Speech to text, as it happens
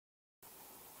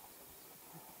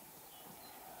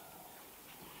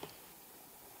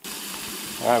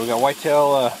Alright, we got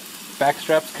whitetail back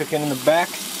straps cooking in the back.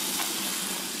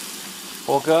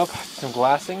 Woke up, some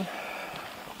glassing.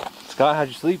 Scott, how'd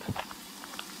you sleep?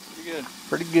 Pretty good.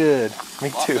 Pretty good. Me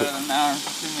too. Better than an hour and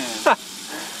 15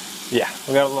 minutes. Yeah,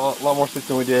 we got a lot more sleep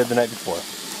than we did the night before.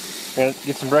 We're gonna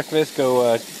get some breakfast,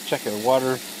 go check a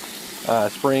water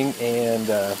spring, and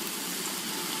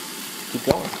keep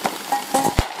going.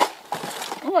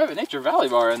 Oh, I have a Nature Valley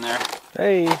bar in there.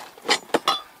 Hey,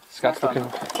 Scott's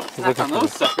looking. He's looking on for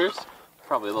those suckers.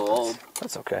 Probably a little old.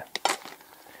 That's okay.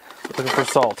 Looking for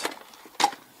salt.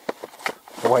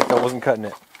 The whitetail wasn't cutting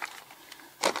it.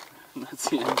 That's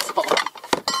the insult.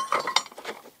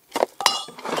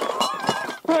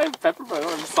 Right, pepper, but I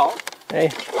don't have salt. Hey,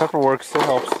 pepper works. It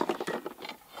helps.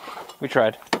 We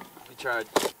tried. We tried.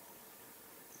 Does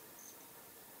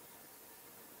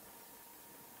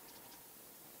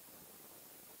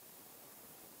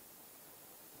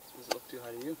it look too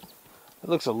high to you? It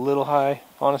looks a little high,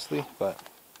 honestly, but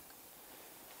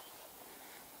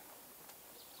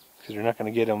because you're not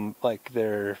going to get them like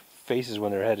their faces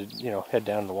when they're headed, head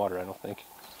down in the water. I don't think.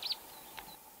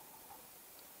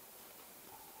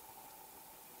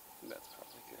 That's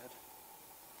probably good.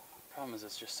 Problem is,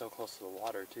 it's just so close to the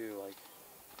water too. Like,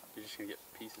 you're just gonna get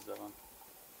pieces of them.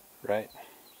 Right.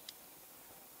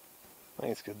 I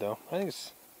think it's good though. I think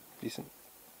it's decent.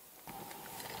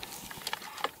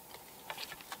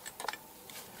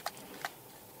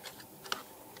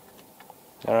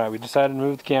 Alright, we decided to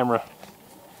move the camera.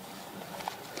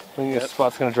 I think this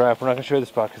spot's going to dry up. We're not going to show you the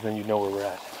spot because then you know where we're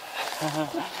at.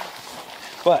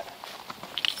 But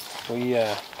we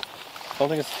don't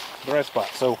think it's the right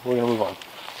spot, so we're going to move on.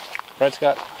 Right,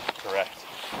 Scott? Correct.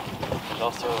 There's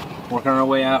also Working our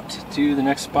way out to the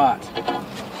next spot.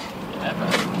 that.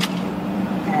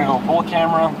 We're going to go pull the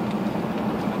camera.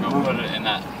 Go put it in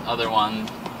that other one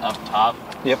up top.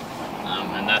 Yep.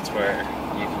 And that's where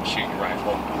you can shoot your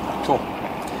rifle. Cool.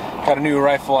 Got a new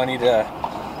rifle. I need to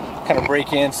kind of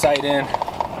break in, sight in.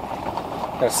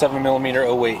 Got a 7mm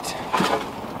 08.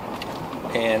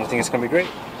 And I think it's going to be great.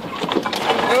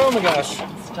 Oh my gosh.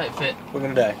 It's a tight fit. We're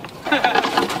going to die.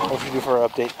 What should we do for our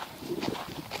update?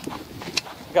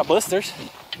 We got blisters.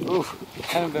 Oof.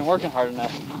 Haven't been working hard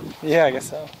enough. Yeah, I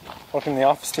guess so. Working in the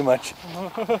office too much.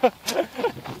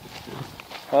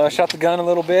 I shot the gun a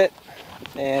little bit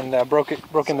and broke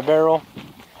in the barrel.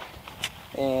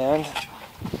 And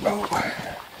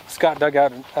Scott dug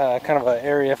out kind of an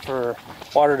area for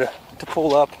water to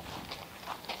pull up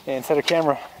and set a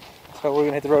camera. So we're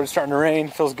gonna hit the road. It's starting to rain.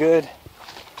 Feels good.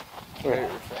 Very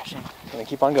refreshing. Gonna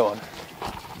keep on going.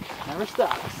 Never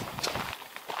stops.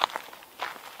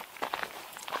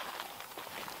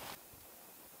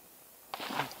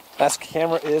 Last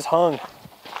camera is hung.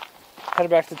 Headed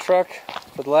back to the truck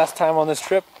for the last time on this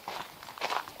trip.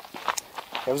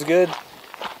 It was good.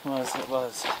 It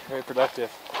was very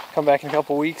productive. Come back in a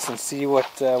couple weeks and see what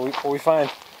we find.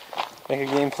 Make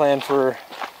a game plan for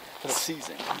The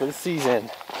season.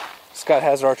 Scott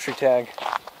has archery tag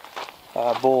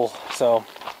bull, so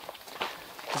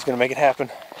he's gonna make it happen.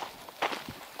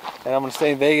 And I'm gonna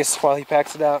stay in Vegas while he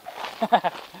packs it out.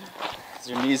 Is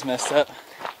your knees messed up?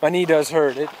 My knee does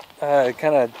hurt. It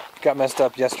kind of got messed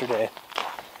up yesterday.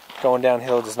 Going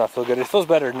downhill does not feel good. It feels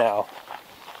better now,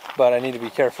 but I need to be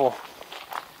careful.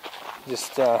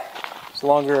 Just it's a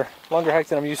longer hike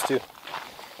than I'm used to,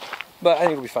 but I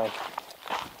think it'll be fine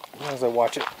as long as I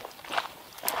watch it.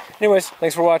 Anyways,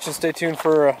 thanks for watching. Stay tuned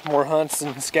for more hunts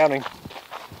and scouting.